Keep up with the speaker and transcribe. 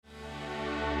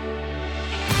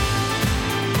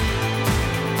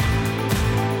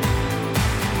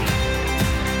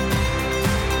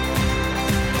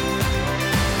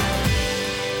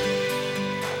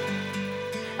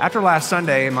After last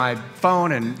Sunday, my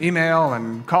phone and email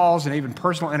and calls and even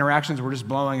personal interactions were just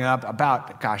blowing up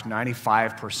about,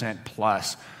 95%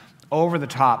 plus, over the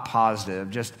top positive,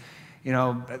 just,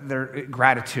 their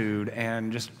gratitude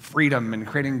and just freedom and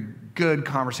creating good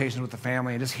conversations with the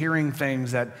family and just hearing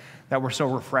things that were so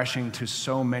refreshing to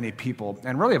so many people,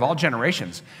 and really of all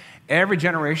generations. Every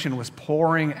generation was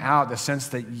pouring out the sense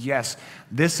that, yes,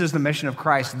 this is the mission of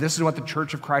Christ. This is what the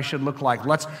Church of Christ should look like.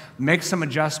 Let's make some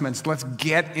adjustments. Let's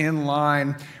get in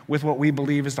line with what we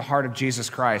believe is the heart of Jesus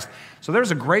Christ. So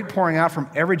there's a great pouring out from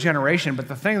every generation, but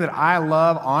the thing that I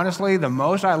love, honestly, the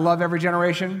most I love every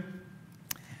generation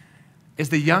is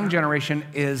the young generation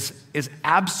is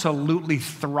absolutely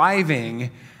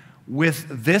thriving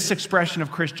with this expression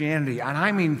of Christianity, and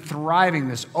I mean thriving,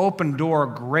 this open door,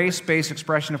 grace-based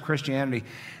expression of Christianity,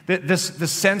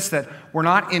 this sense that we're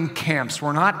not in camps,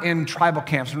 we're not in tribal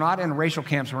camps, we're not in racial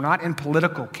camps, we're not in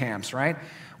political camps, right?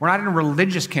 We're not in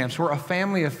religious camps. We're a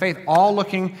family of faith, all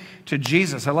looking to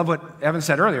Jesus. I love what Evan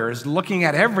said earlier, is looking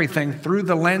at everything through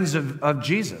the lens of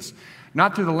Jesus,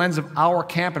 not through the lens of our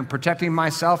camp and protecting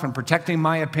myself and protecting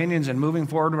my opinions and moving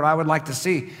forward what I would like to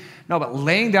see. No, but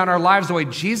laying down our lives the way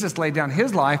Jesus laid down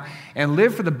his life and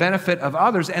live for the benefit of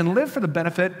others and live for the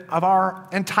benefit of our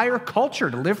entire culture,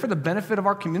 to live for the benefit of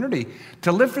our community,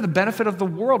 to live for the benefit of the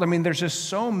world. I mean, there's just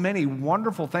so many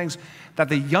wonderful things that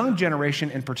the young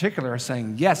generation in particular are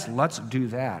saying, yes, let's do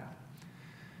that.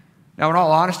 Now, in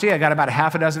all honesty, I got about a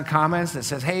half a dozen comments that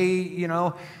says, hey,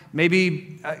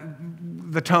 maybe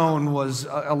the tone was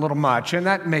a little much, and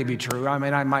that may be true. I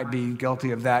mean, I might be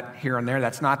guilty of that here and there.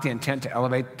 That's not the intent to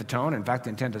elevate the tone. In fact,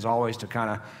 the intent is always to kind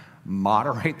of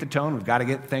moderate the tone. We've got to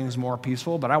get things more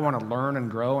peaceful, but I want to learn and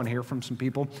grow and hear from some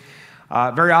people.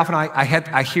 Very often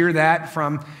I hear that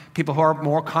from people who are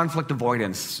more conflict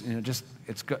avoidance.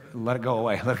 Let it go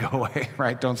away,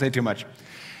 right? Don't say too much.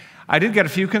 I did get a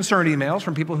few concerned emails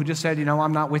from people who just said,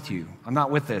 I'm not with you. I'm not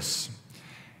with this.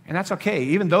 And that's okay.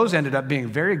 Even those ended up being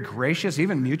very gracious,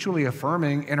 even mutually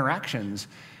affirming interactions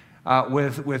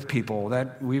with people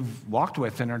that we've walked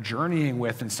with and are journeying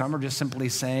with. And some are just simply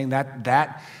saying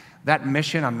that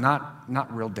mission I'm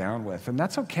not real down with. And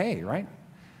that's okay, right?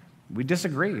 We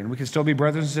disagree, and we can still be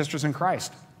brothers and sisters in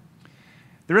Christ.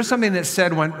 There is something that's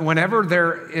said whenever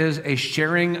there is a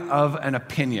sharing of an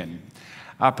opinion,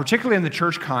 particularly in the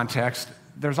church context,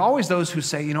 there's always those who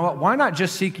say, why not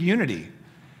just seek unity?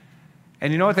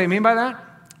 And you know what they mean by that?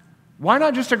 Why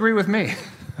not just agree with me?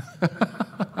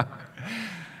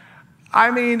 I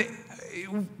mean,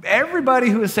 everybody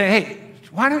who is saying, hey,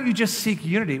 why don't you just seek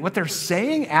unity? What they're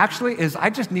saying actually is, I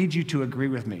just need you to agree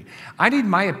with me. I need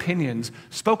my opinions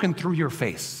spoken through your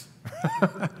face.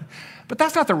 But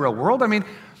that's not the real world. I mean,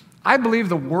 I believe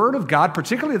the Word of God,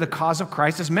 particularly the cause of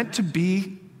Christ, is meant to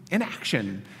be in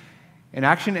action. In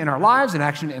action in our lives, in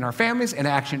action in our families, in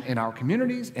action in our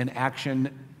communities, in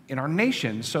action in our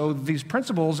nation. So these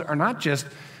principles are not just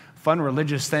fun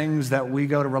religious things that we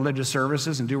go to religious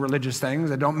services and do religious things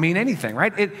that don't mean anything,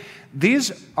 right?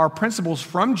 These are principles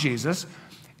from Jesus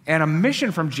and a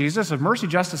mission from Jesus of mercy,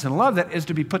 justice, and love that is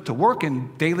to be put to work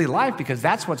in daily life, because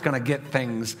that's what's going to get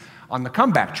things on the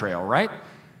comeback trail, right?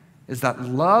 Is that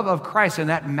love of Christ, and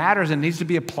that matters and needs to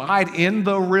be applied in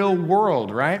the real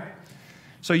world, right?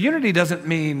 So unity doesn't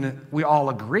mean we all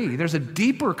agree. There's a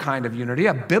deeper kind of unity,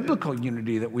 a biblical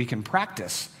unity that we can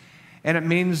practice. And it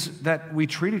means that we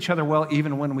treat each other well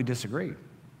even when we disagree.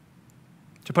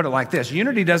 To put it like this,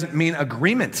 unity doesn't mean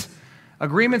agreement.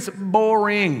 Agreement's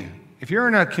boring. If you're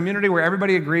in a community where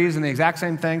everybody agrees on the exact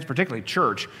same things, particularly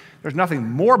church, there's nothing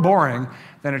more boring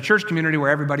than a church community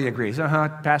where everybody agrees.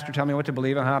 Pastor, tell me what to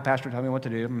believe. Pastor, tell me what to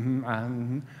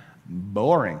do.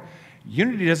 Boring.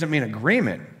 Unity doesn't mean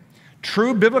agreement.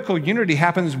 True biblical unity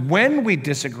happens when we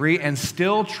disagree and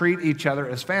still treat each other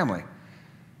as family.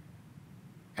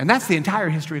 And that's the entire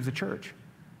history of the church.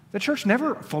 The church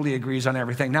never fully agrees on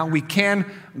everything. Now, we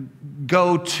can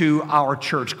go to our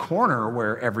church corner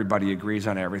where everybody agrees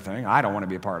on everything. I don't want to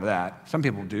be a part of that. Some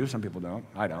people do, some people don't.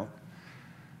 I don't.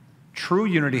 True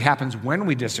unity happens when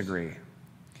we disagree.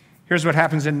 Here's what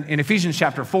happens in Ephesians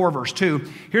chapter 4, verse 2.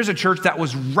 Here's a church that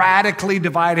was radically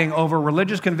dividing over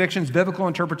religious convictions, biblical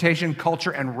interpretation,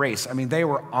 culture, and race. I mean, they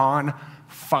were on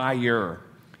fire.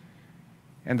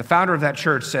 And the founder of that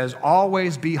church says,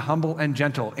 always be humble and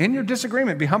gentle. In your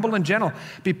disagreement, be humble and gentle.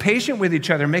 Be patient with each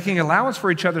other, making allowance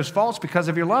for each other's faults because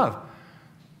of your love.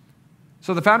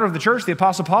 So the founder of the church, the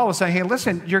Apostle Paul, was saying, hey,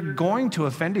 listen, you're going to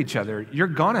offend each other. You're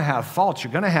going to have faults.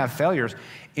 You're going to have failures.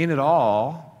 In it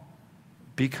all,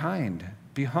 be kind,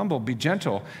 be humble, be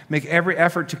gentle. Make every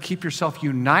effort to keep yourself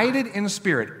united in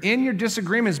spirit. In your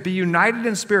disagreements, be united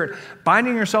in spirit,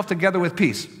 binding yourself together with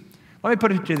peace. Let me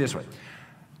put it to you this way.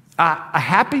 A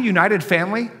happy, united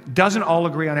family doesn't all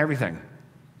agree on everything,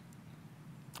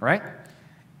 right?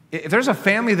 If there's a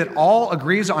family that all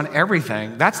agrees on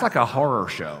everything, that's like a horror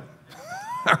show,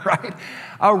 right?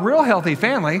 A real healthy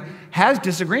family has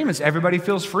disagreements. Everybody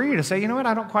feels free to say, you know what,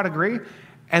 I don't quite agree.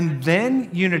 And then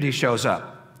unity shows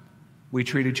up. We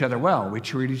treat each other well. We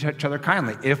treat each other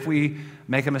kindly. If we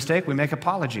make a mistake, we make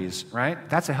apologies, right?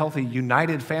 That's a healthy,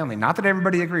 united family. Not that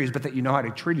everybody agrees, but that you know how to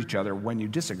treat each other when you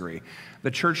disagree.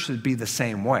 The church should be the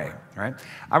same way, right?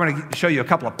 I'm going to show you a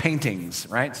couple of paintings,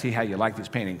 right? See how you like these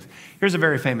paintings. Here's a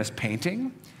very famous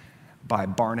painting by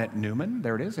Barnett Newman.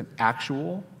 There it is, an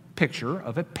actual picture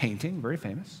of a painting, very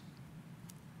famous.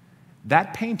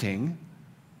 That painting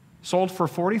sold for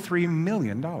 $43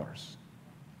 million.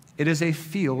 It is a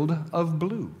field of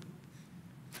blue.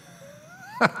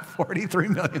 $43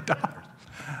 million.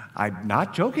 I'm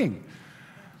not joking.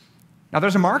 Now,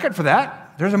 there's a market for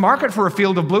that. There's a market for a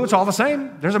field of blue. It's all the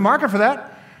same. There's a market for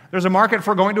that. There's a market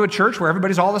for going to a church where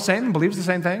everybody's all the same and believes the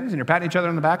same things, and you're patting each other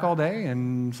on the back all day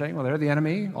and saying, well, they're the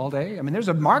enemy all day. I mean, there's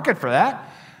a market for that.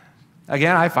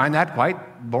 Again, I find that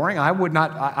quite boring. I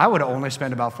would only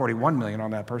spend about $41 million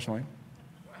on that personally.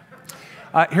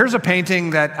 Here's a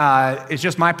painting that is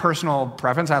just my personal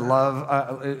preference. I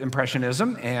love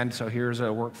Impressionism, and so here's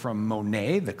a work from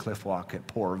Monet, The Cliff Walk at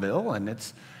Pourville, and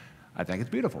I think it's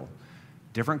beautiful.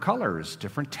 Different colors,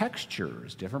 different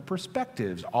textures, different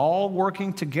perspectives, all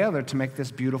working together to make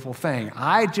this beautiful thing.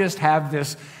 I just have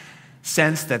this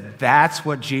sense that that's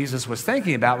what Jesus was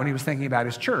thinking about when he was thinking about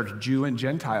his church. Jew and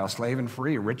Gentile, slave and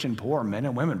free, rich and poor, men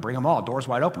and women, bring them all, doors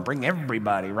wide open, bring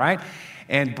everybody, right?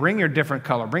 And bring your different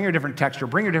color, bring your different texture,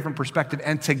 bring your different perspective,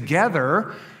 and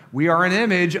together we are an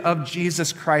image of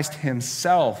Jesus Christ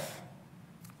himself.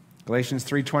 Galatians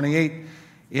 3:28,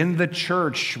 in the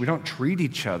church, we don't treat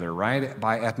each other, right,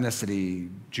 by ethnicity,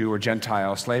 Jew or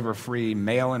Gentile, slave or free,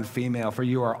 male and female, for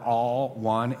you are all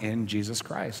one in Jesus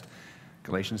Christ.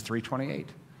 Galatians 3:28.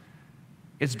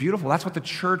 It's beautiful. That's what the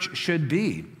church should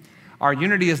be. Our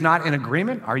unity is not in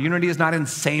agreement. Our unity is not in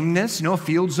sameness.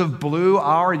 Fields of blue.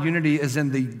 Our unity is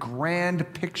in the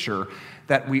grand picture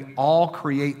that we all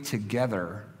create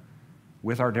together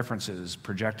with our differences,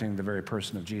 projecting the very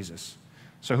person of Jesus.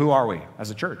 So who are we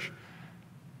as a church?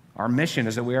 Our mission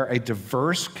is that we are a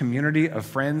diverse community of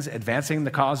friends advancing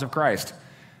the cause of Christ.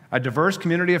 A diverse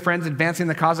community of friends advancing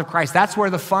the cause of Christ. That's where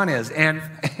the fun is. And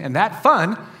that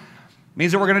fun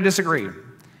means that we're going to disagree.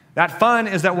 That fun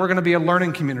is that we're going to be a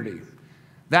learning community.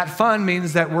 That fun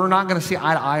means that we're not going to see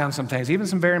eye to eye on some things, even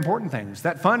some very important things.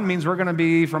 That fun means we're going to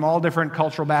be from all different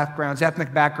cultural backgrounds,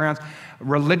 ethnic backgrounds,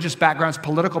 religious backgrounds,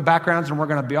 political backgrounds, and we're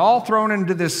going to be all thrown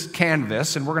into this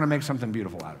canvas, and we're going to make something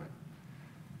beautiful out of it.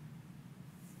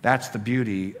 That's the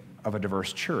beauty of a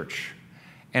diverse church.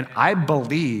 And I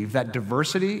believe that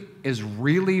diversity is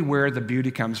really where the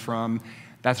beauty comes from.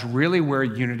 That's really where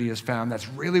unity is found. That's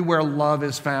really where love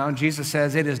is found. Jesus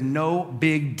says it is no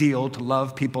big deal to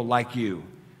love people like you.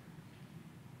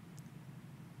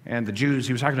 And the Jews,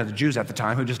 he was talking to the Jews at the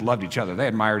time who just loved each other. They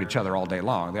admired each other all day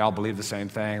long. They all believed the same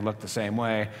thing, looked the same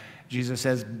way. Jesus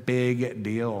says, big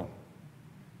deal.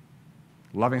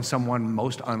 Loving someone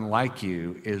most unlike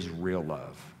you is real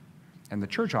love. And the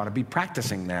church ought to be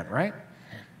practicing that, right?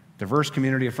 Diverse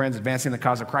community of friends advancing the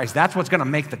cause of Christ. That's what's going to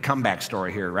make the comeback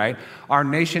story here, right? Our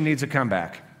nation needs a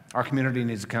comeback. Our community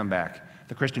needs a comeback.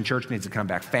 The Christian church needs a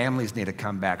comeback. Families need a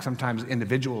comeback. Sometimes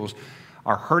individuals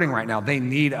are hurting right now. They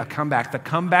need a comeback. The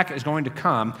comeback is going to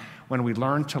come when we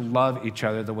learn to love each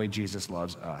other the way Jesus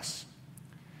loves us.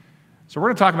 So we're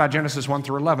going to talk about Genesis 1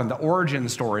 through 11, the origin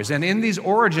stories. And in these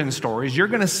origin stories, you're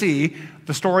going to see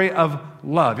the story of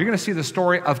love. You're going to see the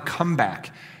story of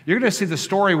comeback. You're going to see the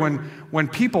story when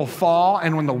people fall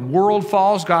and when the world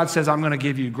falls, God says, I'm going to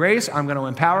give you grace, I'm going to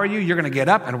empower you, you're going to get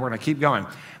up, and we're going to keep going.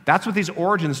 That's what these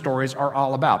origin stories are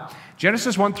all about.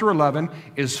 Genesis 1 through 11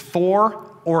 is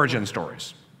 4 origin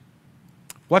stories.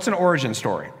 What's an origin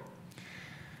story?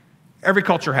 Every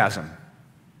culture has them.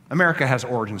 America has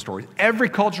origin stories. Every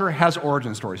culture has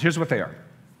origin stories. Here's what they are.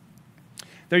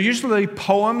 They're usually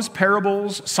poems,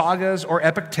 parables, sagas, or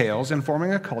epic tales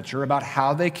informing a culture about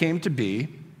how they came to be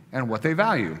and what they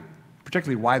value,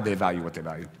 particularly why they value what they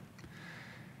value.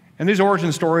 And these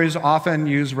origin stories often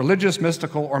use religious,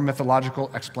 mystical, or mythological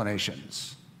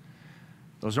explanations.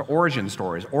 Those are origin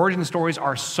stories. Origin stories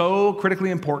are so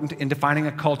critically important in defining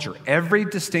a culture. Every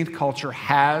distinct culture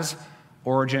has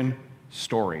origin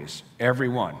stories, every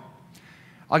one.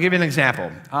 I'll give you an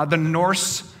example. The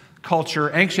Norse culture,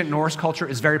 ancient Norse culture,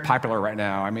 is very popular right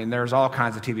now. I mean, there's all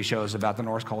kinds of TV shows about the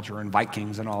Norse culture and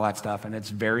Vikings and all that stuff, and it's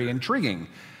very intriguing.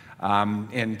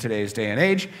 in today's day and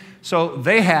age. So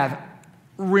they have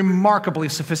remarkably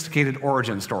sophisticated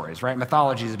origin stories, right?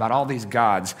 Mythologies about all these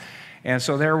gods. And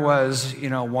so there was,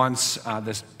 once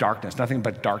this darkness, nothing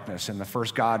but darkness. And the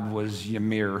first god was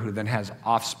Ymir, who then has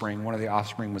offspring. One of the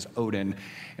offspring was Odin.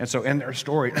 And so in their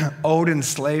story, Odin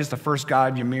slays the first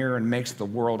god, Ymir, and makes the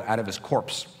world out of his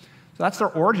corpse. So that's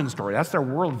their origin story. That's their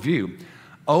worldview.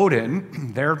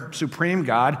 Odin, their supreme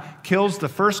god, kills the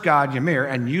first god, Ymir,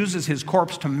 and uses his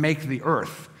corpse to make the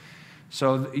earth.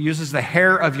 So he uses the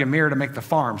hair of Ymir to make the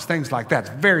farms, things like that.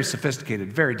 It's very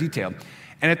sophisticated, very detailed.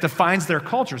 And it defines their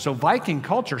culture. So Viking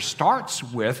culture starts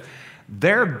with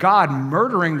their god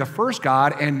murdering the first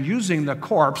god and using the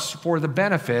corpse for the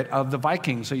benefit of the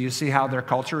Vikings. So you see how their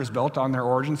culture is built on their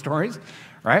origin stories,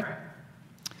 right?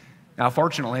 Now,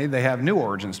 fortunately, they have new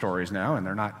origin stories now, and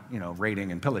they're not,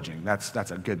 raiding and pillaging.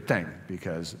 That's a good thing,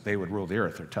 because they would rule the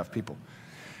earth. They're tough people.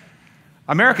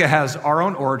 America has our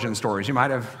own origin stories. You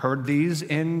might have heard these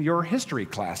in your history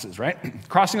classes, right?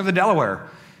 Crossing of the Delaware.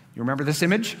 You remember this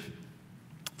image?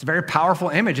 It's a very powerful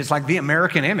image. It's like the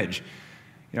American image.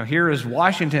 Here is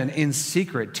Washington in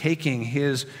secret taking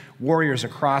his warriors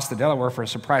across the Delaware for a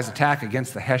surprise attack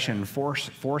against the Hessian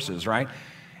forces, right?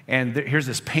 And here's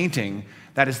this painting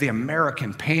that is the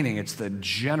American painting. It's the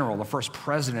general, the first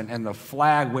president, and the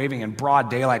flag waving in broad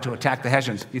daylight to attack the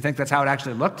Hessians. You think that's how it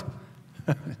actually looked?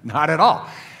 Not at all.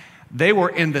 They were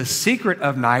in the secret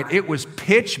of night. It was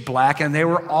pitch black, and they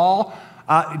were all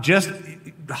just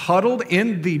huddled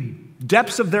in the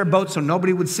depths of their boat so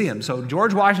nobody would see them. So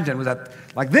George Washington was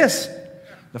like this.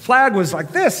 The flag was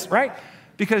like this, right?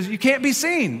 Because you can't be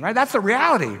seen, right? That's the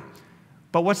reality.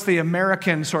 But what's the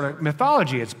American sort of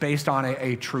mythology? It's based on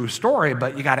a true story,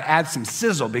 but you got to add some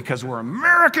sizzle because we're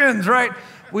Americans, right?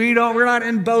 We're not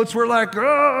in boats. We're like,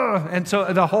 ugh. And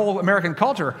so the whole American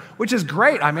culture, which is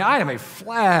great. I mean, I am a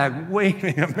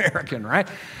flag-waving American, right?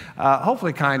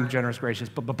 Hopefully kind, generous, gracious.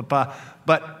 But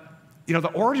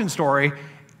the origin story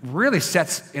really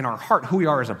sets in our heart who we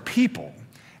are as a people.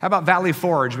 How about Valley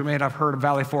Forge? We may have heard of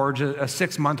Valley Forge, a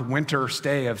 6-month winter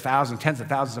stay of tens of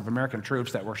thousands of American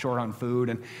troops that were short on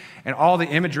food. And all the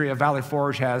imagery of Valley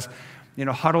Forge has,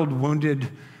 huddled, wounded,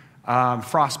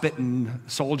 frostbitten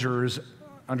soldiers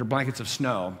under blankets of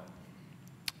snow.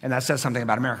 And that says something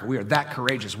about America. We are that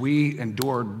courageous. We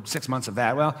endured 6 months of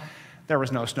that. Well, there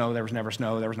was no snow. There was never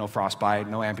snow. There was no frostbite,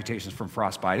 no amputations from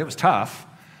frostbite. It was tough.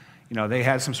 They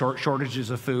had some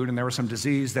shortages of food, and there was some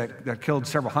disease that killed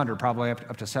several hundred, probably up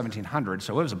to 1,700.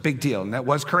 So it was a big deal, and that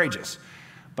was courageous.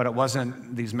 But it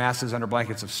wasn't these masses under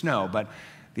blankets of snow. But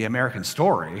the American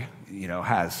story,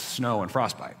 has snow and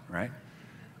frostbite, right?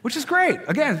 Which is great.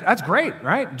 Again, that's great,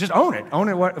 right? Just own it. Own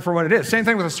it for what it is. Same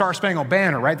thing with the Star-Spangled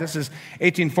Banner, right? This is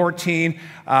 1814.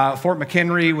 Fort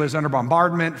McHenry was under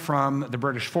bombardment from the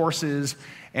British forces,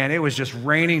 and it was just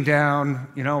raining down,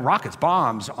 rockets,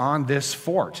 bombs on this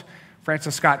fort.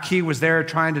 Francis Scott Key was there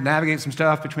trying to navigate some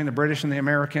stuff between the British and the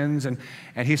Americans, and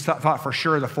he thought for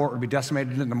sure the fort would be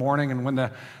decimated in the morning, and when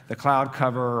the cloud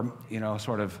cover,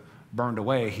 sort of burned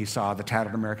away, he saw the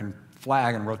tattered American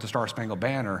flag and wrote the Star-Spangled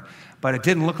Banner. But it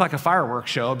didn't look like a fireworks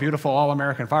show, a beautiful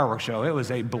all-American fireworks show. It was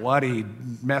a bloody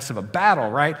mess of a battle,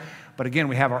 right? But again,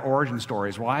 we have our origin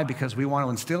stories. Why? Because we want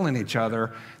to instill in each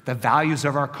other the values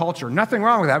of our culture. Nothing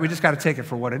wrong with that. We just got to take it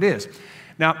for what it is.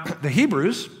 Now, the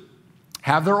Hebrews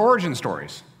have their origin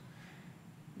stories.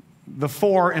 The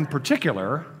 4 in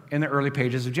particular in the early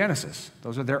pages of Genesis.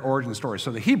 Those are their origin stories.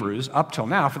 So the Hebrews, up till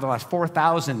now, for the last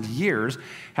 4,000 years,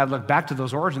 have looked back to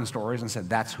those origin stories and said,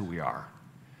 that's who we are.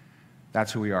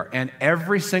 That's who we are. And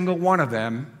every single one of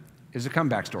them is a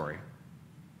comeback story.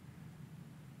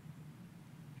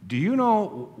 Do you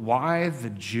know why the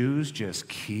Jews just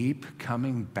keep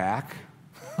coming back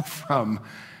from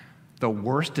the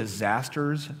worst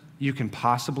disasters you can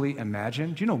possibly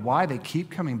imagine? Do you know why they keep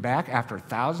coming back after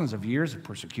thousands of years of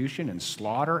persecution and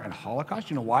slaughter and Holocaust?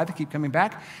 Do you know why they keep coming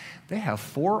back? They have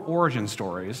 4 origin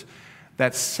stories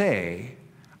that say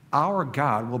our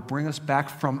God will bring us back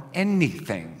from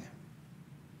anything.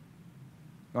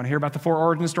 You want to hear about the 4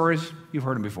 origin stories? You've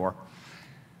heard them before.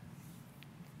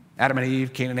 Adam and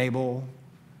Eve, Cain and Abel,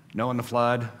 Noah and the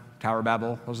flood, Tower of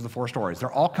Babel. Those are the 4 stories.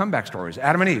 They're all comeback stories.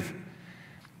 Adam and Eve.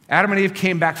 Adam and Eve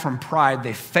came back from pride.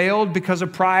 They failed because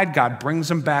of pride. God brings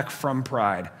them back from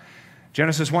pride.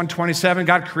 Genesis 1:27,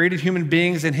 God created human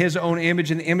beings in his own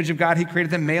image. In the image of God, he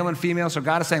created them male and female. So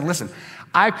God is saying, listen,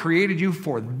 I created you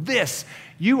for this.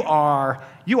 You are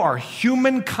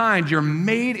humankind. You're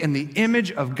made in the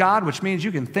image of God, which means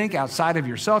you can think outside of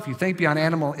yourself. You think beyond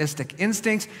animalistic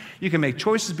instincts. You can make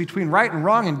choices between right and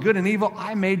wrong and good and evil.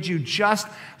 I made you just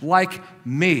like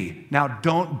me. Now,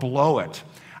 don't blow it.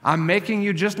 I'm making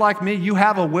you just like me. You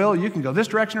have a will. You can go this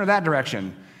direction or that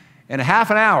direction. In a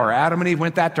half an hour, Adam and Eve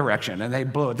went that direction, and they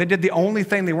blew it. They did the only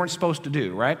thing they weren't supposed to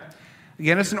do, right?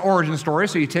 Again, it's an origin story,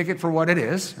 so you take it for what it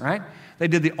is, right? They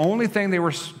did the only thing they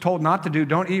were told not to do.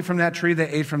 Don't eat from that tree. They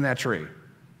ate from that tree.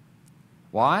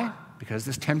 Why? Because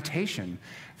this temptation.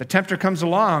 The tempter comes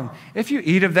along. If you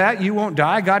eat of that, you won't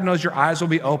die. God knows your eyes will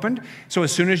be opened. So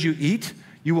as soon as you eat,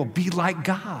 you will be like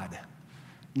God,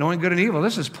 knowing good and evil.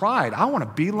 This is pride. I want to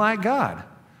be like God.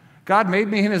 God made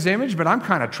me in his image, but I'm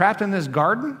kind of trapped in this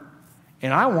garden,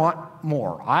 and I want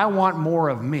more. I want more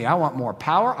of me. I want more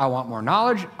power. I want more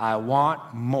knowledge. I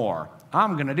want more.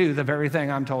 I'm going to do the very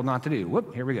thing I'm told not to do.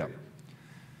 Whoop, here we go.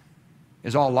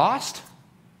 Is all lost?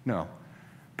 No.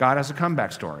 God has a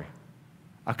comeback story.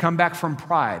 A comeback from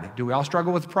pride. Do we all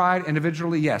struggle with pride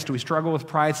individually? Yes. Do we struggle with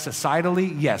pride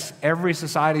societally? Yes. Every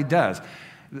society does.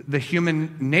 The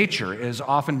human nature is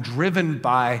often driven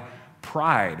by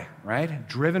pride, right?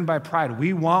 Driven by pride.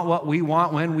 We want what we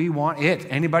want when we want it.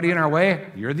 Anybody in our way,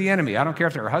 you're the enemy. I don't care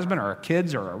if they're our husband or our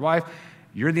kids or our wife.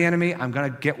 You're the enemy. I'm going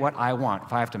to get what I want.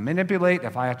 If I have to manipulate,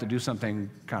 if I have to do something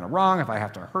kind of wrong, if I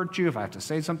have to hurt you, if I have to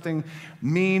say something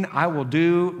mean, I will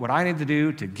do what I need to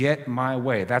do to get my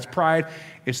way. That's pride.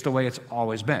 It's the way it's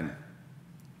always been.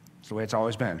 It's the way it's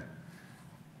always been.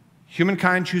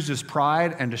 Humankind chooses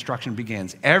pride and destruction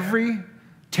begins. Every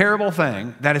terrible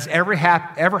thing that has ever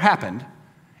happened,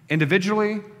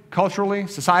 individually, culturally,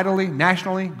 societally,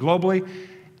 nationally, globally,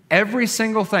 every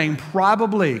single thing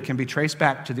probably can be traced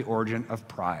back to the origin of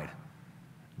pride,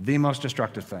 the most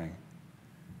destructive thing.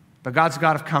 But God's a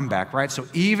God of comeback, right? So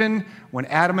even when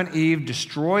Adam and Eve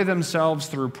destroy themselves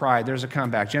through pride, there's a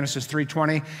comeback. Genesis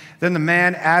 3:20, then the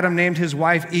man Adam named his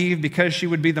wife Eve because she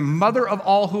would be the mother of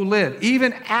all who live.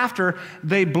 Even after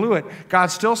they blew it,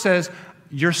 God still says,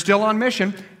 you're still on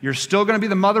mission. You're still going to be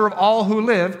the mother of all who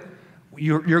live.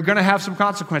 You're going to have some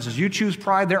consequences. You choose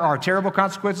pride, there are terrible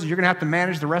consequences. You're going to have to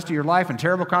manage the rest of your life, and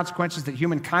terrible consequences that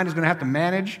humankind is going to have to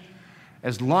manage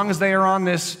as long as they are on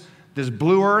this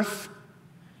blue earth.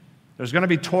 There's going to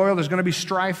be toil, there's going to be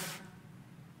strife,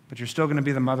 but you're still going to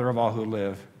be the mother of all who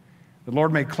live. The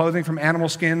Lord made clothing from animal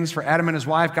skins for Adam and his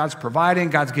wife. God's providing,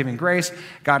 God's giving grace,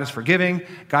 God is forgiving.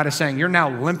 God is saying, you're now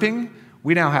limping.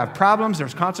 We now have problems.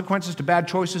 There's consequences to bad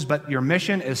choices, but your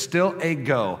mission is still a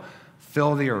go.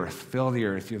 Fill the earth. Fill the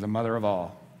earth. You're the mother of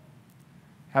all.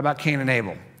 How about Cain and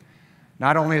Abel?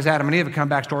 Not only is Adam and Eve a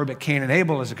comeback story, but Cain and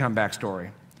Abel is a comeback story.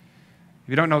 If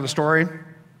you don't know the story,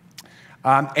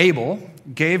 Abel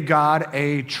gave God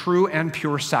a true and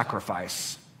pure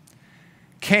sacrifice.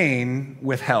 Cain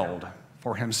withheld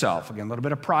for himself. Again, a little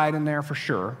bit of pride in there for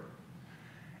sure.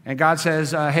 And God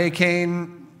says, hey,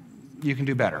 Cain, you can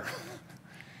do better.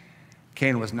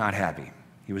 Cain was not happy.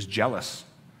 He was jealous.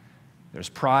 There's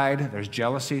pride, there's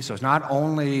jealousy. So it's not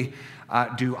only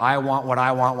do I want what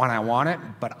I want when I want it,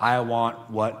 but I want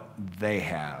what they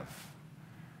have.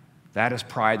 That is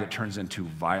pride that turns into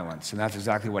violence, and that's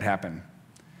exactly what happened.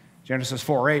 Genesis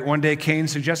 4:8, one day Cain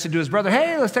suggested to his brother,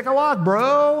 hey, let's take a walk,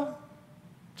 bro.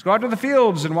 Let's go out to the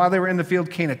fields. And while they were in the field,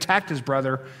 Cain attacked his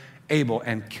brother Abel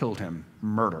and killed him.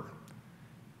 Murder.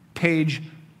 Page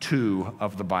 2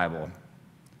 of the Bible.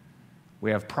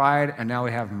 We have pride, and now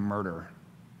we have murder.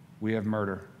 We have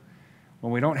murder.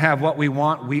 When we don't have what we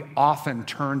want, we often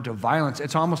turn to violence.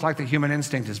 It's almost like the human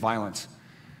instinct is violence.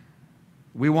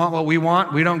 We want what we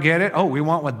want, we don't get it. Oh, we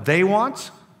want what they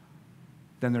want,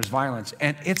 then there's violence.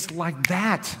 And it's like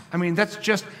that. I mean, that's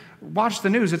just, watch the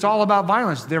news. It's all about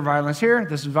violence. There's violence here,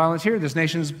 this is violence here, this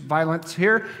nation's violence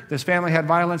here, this family had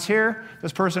violence here,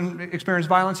 this person experienced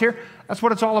violence here. That's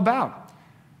what it's all about.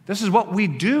 This is what we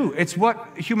do. It's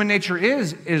what human nature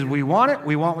is we want it,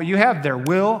 we want what you have. There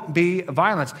will be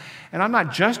violence. And I'm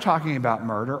not just talking about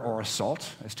murder or assault,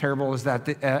 as terrible as that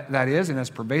is and as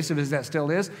pervasive as that still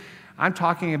is. I'm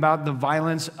talking about the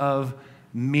violence of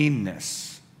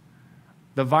meanness,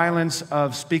 the violence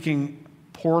of speaking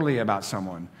poorly about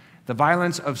someone, the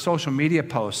violence of social media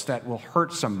posts that will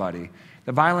hurt somebody,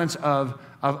 the violence of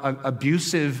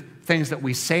abusive things that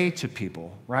we say to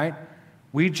people, right?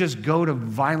 We just go to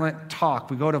violent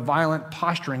talk. We go to violent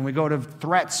posturing. We go to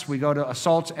threats. We go to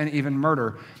assaults and even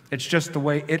murder. It's just the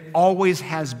way it always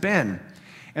has been.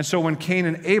 And so when Cain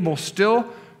and Abel still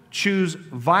choose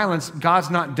violence, God's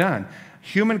not done.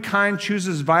 Humankind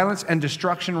chooses violence and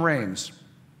destruction reigns.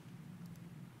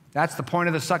 That's the point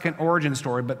of the second origin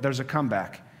story, but there's a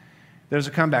comeback. There's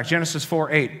a comeback. Genesis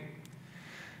 4:8.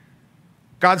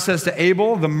 God says to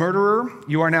Abel, the murderer,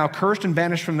 you are now cursed and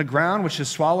banished from the ground, which has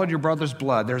swallowed your brother's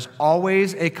blood. There's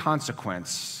always a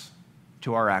consequence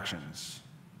to our actions.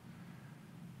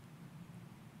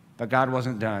 But God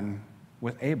wasn't done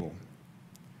with Abel.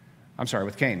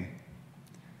 with Cain.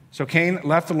 So Cain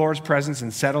left the Lord's presence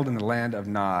and settled in the land of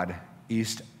Nod,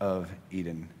 east of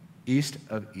Eden. East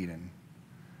of Eden.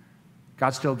 God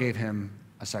still gave him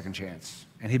a second chance,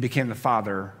 and he became the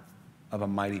father of a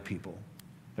mighty people.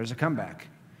 There's a comeback.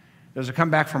 There's a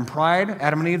comeback from pride,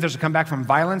 Adam and Eve. There's a comeback from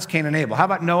violence, Cain and Abel. How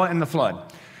about Noah and the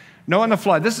flood? Noah and the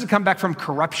flood. This is a comeback from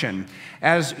corruption.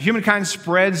 As humankind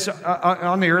spreads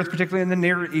on the earth, particularly in the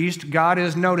Near East, God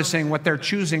is noticing what they're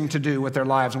choosing to do with their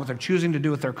lives and what they're choosing to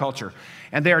do with their culture.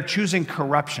 And they are choosing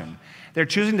corruption. They're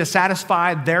choosing to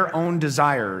satisfy their own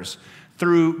desires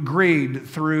through greed,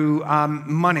 through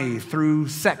money, through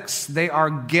sex. They are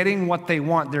getting what they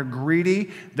want. They're greedy.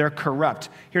 They're corrupt.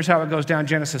 Here's how it goes down,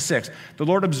 Genesis 6. The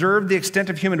Lord observed the extent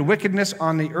of human wickedness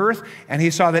on the earth, and he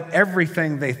saw that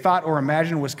everything they thought or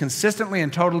imagined was consistently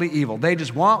and totally evil. They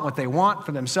just want what they want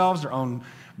for themselves, their own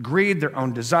greed, their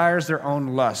own desires, their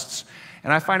own lusts.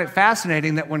 And I find it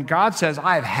fascinating that when God says,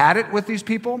 I've had it with these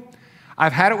people,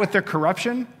 I've had it with their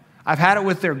corruption, I've had it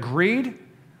with their greed,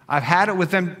 I've had it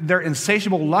with them, their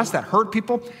insatiable lust that hurt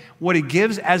people. What he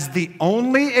gives as the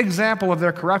only example of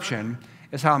their corruption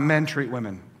is how men treat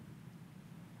women.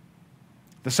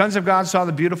 The sons of God saw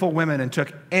the beautiful women and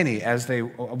took any as they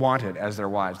wanted as their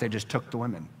wives. They just took the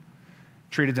women,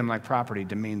 treated them like property,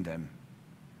 demeaned them.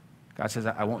 God says,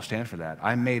 I won't stand for that.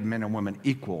 I made men and women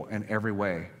equal in every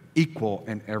way, equal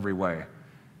in every way.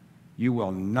 You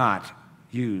will not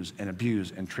use and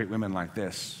abuse and treat women like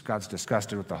this. God's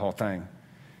disgusted with the whole thing.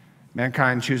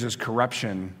 Mankind chooses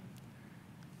corruption,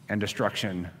 and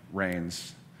destruction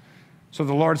reigns. So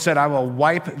the Lord said, I will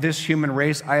wipe this human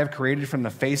race I have created from the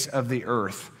face of the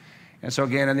earth. And so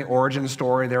again, in the origin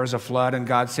story, there was a flood, and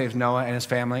God saves Noah and his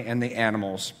family and the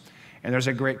animals. And there's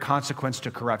a great consequence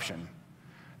to corruption.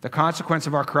 The consequence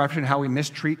of our corruption, how we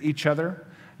mistreat each other,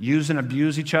 use and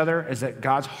abuse each other, is that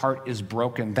God's heart is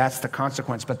broken. That's the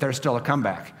consequence, but there's still a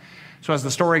comeback. So as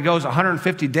the story goes,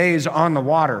 150 days on the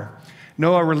water,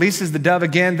 Noah releases the dove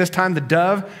again. This time the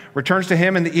dove returns to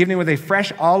him in the evening with a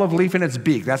fresh olive leaf in its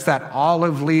beak. That's that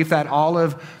olive leaf, that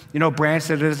olive, branch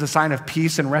that is a sign of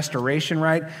peace and restoration,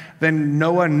 right? Then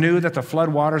Noah knew that the flood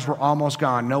waters were almost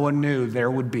gone. Noah knew there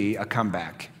would be a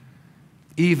comeback,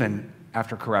 even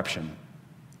after corruption.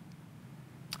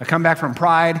 A comeback from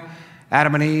pride,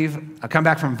 Adam and Eve. A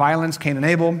comeback from violence, Cain and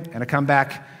Abel. And a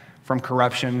comeback from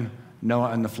corruption,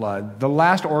 Noah and the flood. The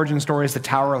last origin story is the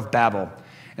Tower of Babel.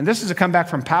 And this is a comeback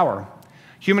from power.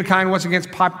 Humankind once again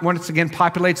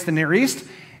populates the Near East,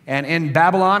 and in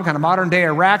Babylon, kind of modern-day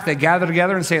Iraq, they gather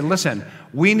together and say, listen,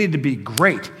 we need to be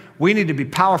great. We need to be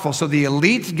powerful. So the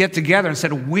elite get together and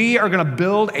said, we are going to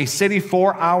build a city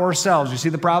for ourselves. You see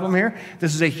the problem here?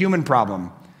 This is a human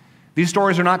problem. These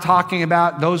stories are not talking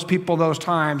about those people, those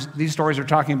times. These stories are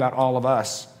talking about all of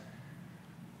us.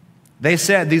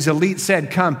 These elite said,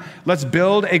 come, let's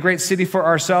build a great city for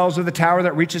ourselves with a tower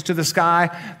that reaches to the sky.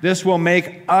 This will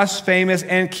make us famous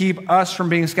and keep us from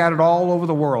being scattered all over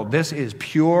the world. This is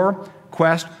pure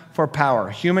quest for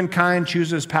power. Humankind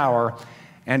chooses power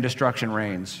and destruction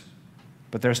reigns.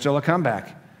 But there's still a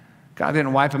comeback. God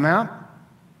didn't wipe them out.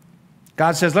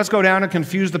 God says, let's go down and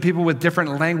confuse the people with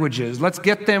different languages. Let's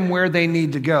get them where they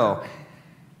need to go.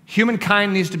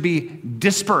 Humankind needs to be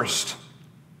dispersed.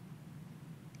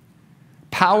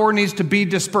 Power needs to be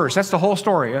dispersed. That's the whole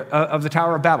story of the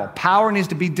Tower of Babel. Power needs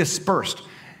to be dispersed.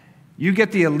 You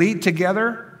get the elite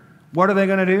together, what are they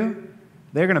going to do?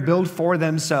 They're going to build for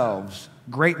themselves,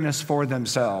 greatness for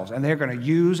themselves, and they're going to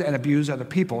use and abuse other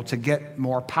people to get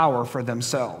more power for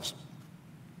themselves.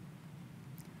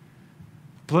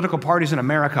 Political parties in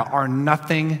America are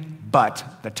nothing but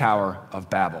the Tower of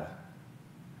Babel.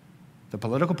 The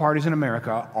political parties in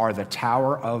America are the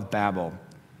Tower of Babel.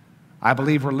 I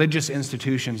believe religious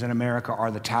institutions in America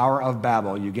are the Tower of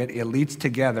Babel. You get elites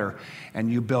together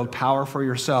and you build power for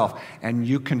yourself and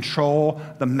you control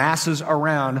the masses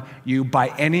around you by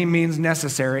any means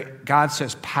necessary. God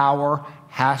says power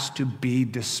has to be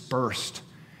dispersed.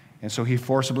 And so he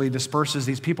forcibly disperses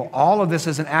these people. All of this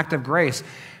is an act of grace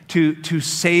to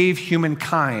save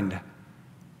humankind.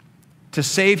 To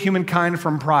save humankind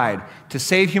from pride, to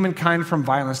save humankind from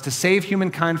violence, to save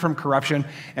humankind from corruption,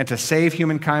 and to save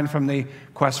humankind from the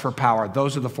quest for power.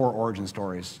 Those are the four origin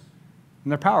stories.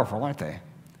 And they're powerful, aren't they?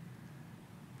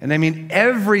 And they mean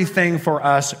everything for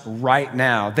us right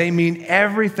now. They mean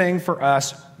everything for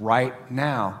us right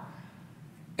now.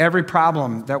 Every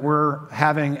problem that we're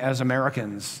having as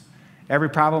Americans, every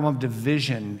problem of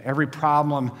division, every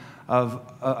problem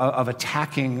of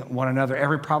attacking one another,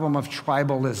 every problem of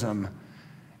tribalism,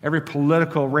 every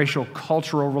political, racial,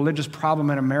 cultural, religious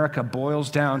problem in America boils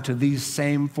down to these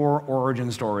same four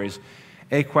origin stories.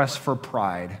 A quest for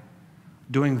pride,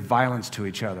 doing violence to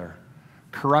each other,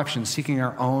 corruption, seeking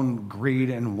our own greed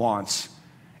and wants,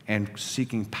 and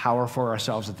seeking power for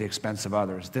ourselves at the expense of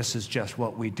others. This is just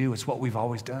what we do. It's what we've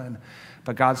always done.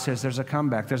 But God says there's a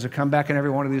comeback. There's a comeback in every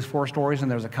one of these 4 stories,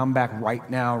 and there's a comeback right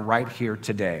now, right here,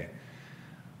 today.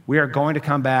 We are going to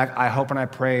come back, I hope and I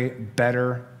pray,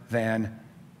 better than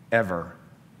ever.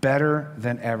 Better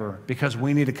than ever, because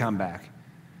we need a comeback.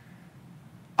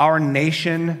 Our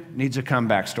nation needs a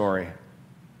comeback story.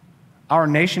 Our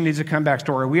nation needs a comeback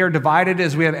story. We are divided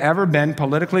as we have ever been,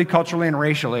 politically, culturally, and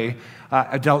racially,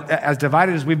 as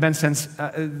divided as we've been since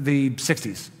the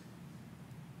 60s.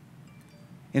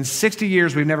 In 60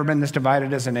 years, we've never been this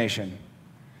divided as a nation.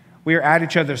 We are at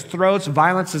each other's throats.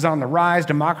 Violence is on the rise.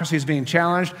 Democracy is being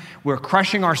challenged. We're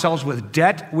crushing ourselves with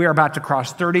debt. We are about to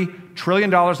cross $30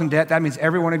 trillion in debt. That means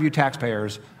every one of you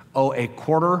taxpayers owe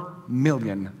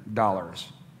 $250,000.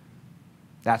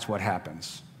 That's what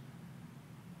happens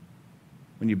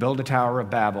when you build a Tower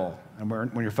of Babel and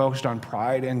when you're focused on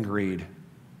pride and greed.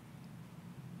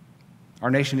 Our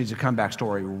nation needs a comeback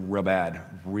story real bad,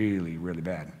 really, really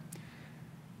bad.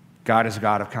 God is a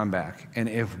God of comeback. And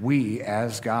if we,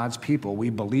 as God's people,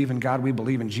 we believe in God, we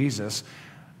believe in Jesus,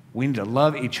 we need to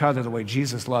love each other the way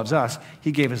Jesus loves us.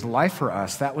 He gave his life for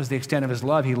us. That was the extent of his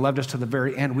love. He loved us to the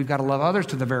very end. We've got to love others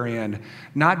to the very end,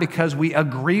 not because we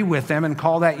agree with them and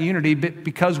call that unity, but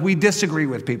because we disagree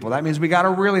with people. That means we got to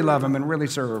really love them and really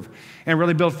serve and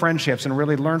really build friendships and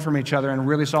really learn from each other and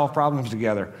really solve problems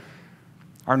together.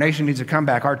 Our nation needs a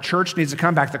comeback. Our church needs a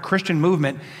comeback. The Christian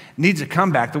movement needs a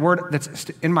comeback. The word that's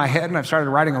in my head, and I've started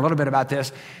writing a little bit about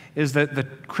this, is that the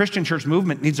Christian church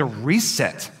movement needs a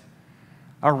reset.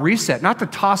 A reset, not to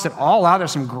toss it all out.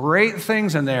 There's some great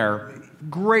things in there,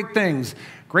 great things,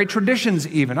 great traditions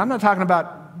even. I'm not talking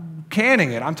about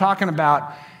canning it. I'm talking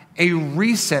about a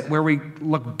reset where we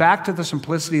look back to the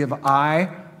simplicity of I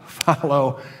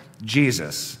follow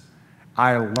Jesus.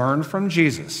 I learn from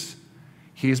Jesus.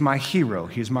 He's my hero.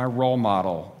 He's my role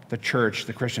model. The church,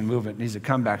 the Christian movement needs a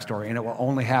comeback story, and it will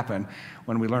only happen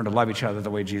when we learn to love each other the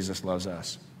way Jesus loves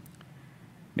us.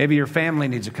 Maybe your family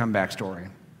needs a comeback story.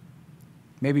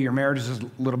 Maybe your marriage is a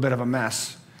little bit of a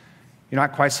mess. You're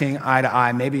not quite seeing eye to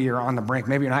eye. Maybe you're on the brink.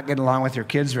 Maybe you're not getting along with your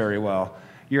kids very well.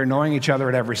 You're annoying each other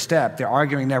at every step. The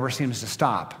arguing never seems to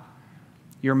stop.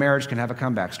 Your marriage can have a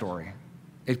comeback story.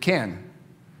 It can.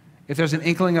 If there's an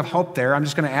inkling of hope there, I'm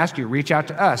just going to ask you, reach out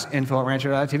to us,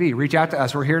 info@rancho.tv. Reach out to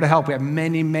us. We're here to help. We have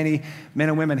many, many men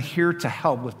and women here to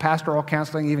help with pastoral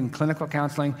counseling, even clinical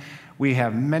counseling. We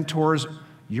have mentors.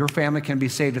 Your family can be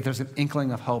saved if there's an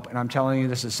inkling of hope. And I'm telling you,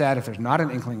 this is sad. If there's not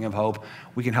an inkling of hope,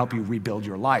 we can help you rebuild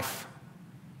your life.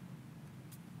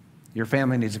 Your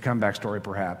family needs a comeback story,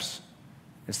 perhaps.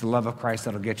 It's the love of Christ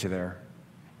that'll get you there.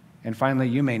 And finally,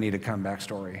 you may need a comeback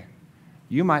story.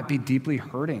 You might be deeply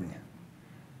hurting.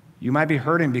 You might be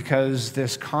hurting because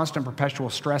this constant perpetual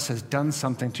stress has done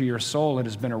something to your soul. It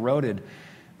has been eroded.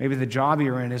 Maybe the job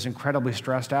you're in is incredibly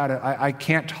stressed out. I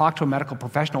can't talk to a medical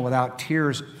professional without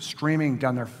tears streaming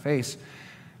down their face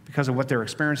because of what they're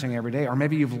experiencing every day. Or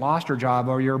maybe you've lost your job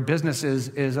or your business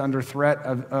is under threat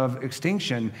of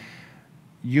extinction.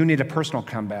 You need a personal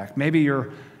comeback. Maybe your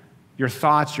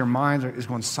thoughts, your mind is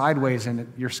going sideways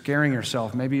and you're scaring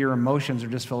yourself. Maybe your emotions are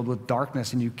just filled with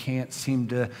darkness and you can't seem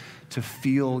to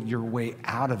feel your way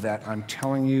out of that. I'm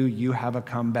telling you, you have a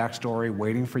comeback story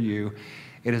waiting for you.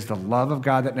 It is the love of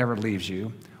God that never leaves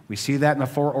you. We see that in the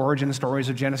 4 origin stories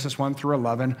of Genesis 1 through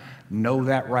 11. Know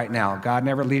that right now. God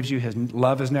never leaves you. His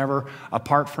love is never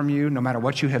apart from you. No matter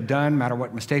what you have done, no matter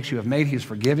what mistakes you have made, He's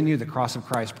forgiven you. The cross of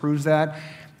Christ proves that.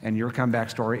 And your comeback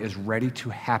story is ready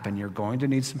to happen. You're going to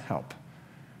need some help.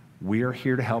 We are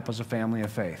here to help as a family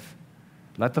of faith.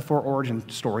 Let the 4 origin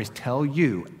stories tell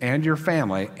you and your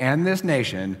family and this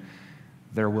nation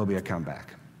there will be a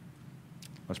comeback.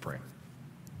 Let's pray.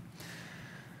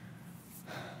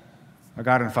 Our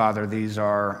God and Father, these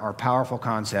are powerful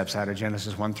concepts out of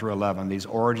Genesis 1 through 11, these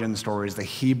origin stories, the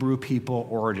Hebrew people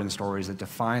origin stories that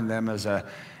define them as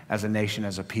a nation,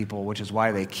 as a people, which is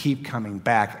why they keep coming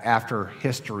back after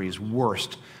history's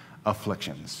worst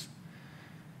afflictions.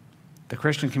 The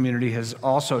Christian community has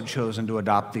also chosen to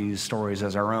adopt these stories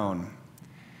as our own.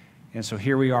 And so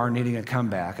here we are needing a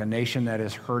comeback, a nation that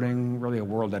is hurting, really a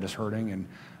world that is hurting and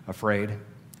afraid,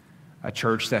 a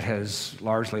church that has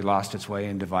largely lost its way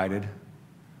and divided.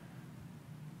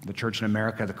 The church in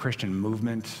America, the Christian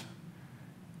movement,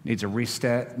 needs a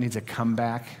reset, needs a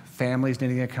comeback. Families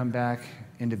needing a comeback,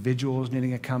 individuals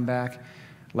needing a comeback.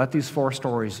 Let these 4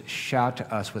 stories shout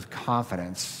to us with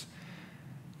confidence.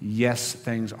 Yes,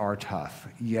 things are tough.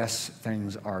 Yes,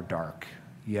 things are dark.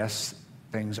 Yes,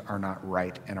 things are not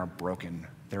right and are broken.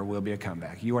 there will be a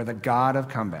comeback. You are the God of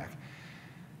comeback.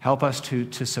 Help us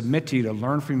to submit to you, to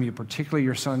learn from you, particularly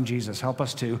your son, Jesus. Help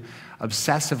us to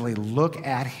obsessively look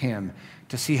at him,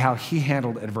 to see how he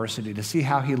handled adversity, to see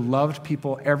how he loved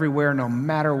people everywhere, no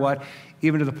matter what,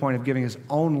 even to the point of giving his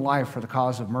own life for the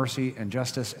cause of mercy and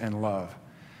justice and love.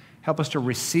 Help us to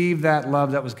receive that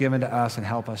love that was given to us and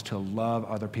help us to love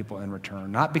other people in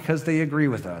return, not because they agree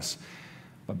with us,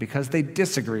 but because they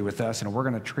disagree with us, and we're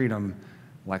going to treat them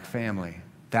like family.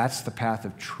 That's the path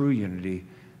of true unity.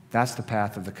 That's the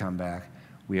path of the comeback.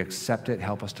 We accept it.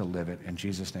 Help us to live it. In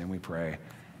Jesus' name we pray.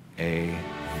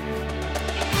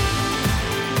 Amen.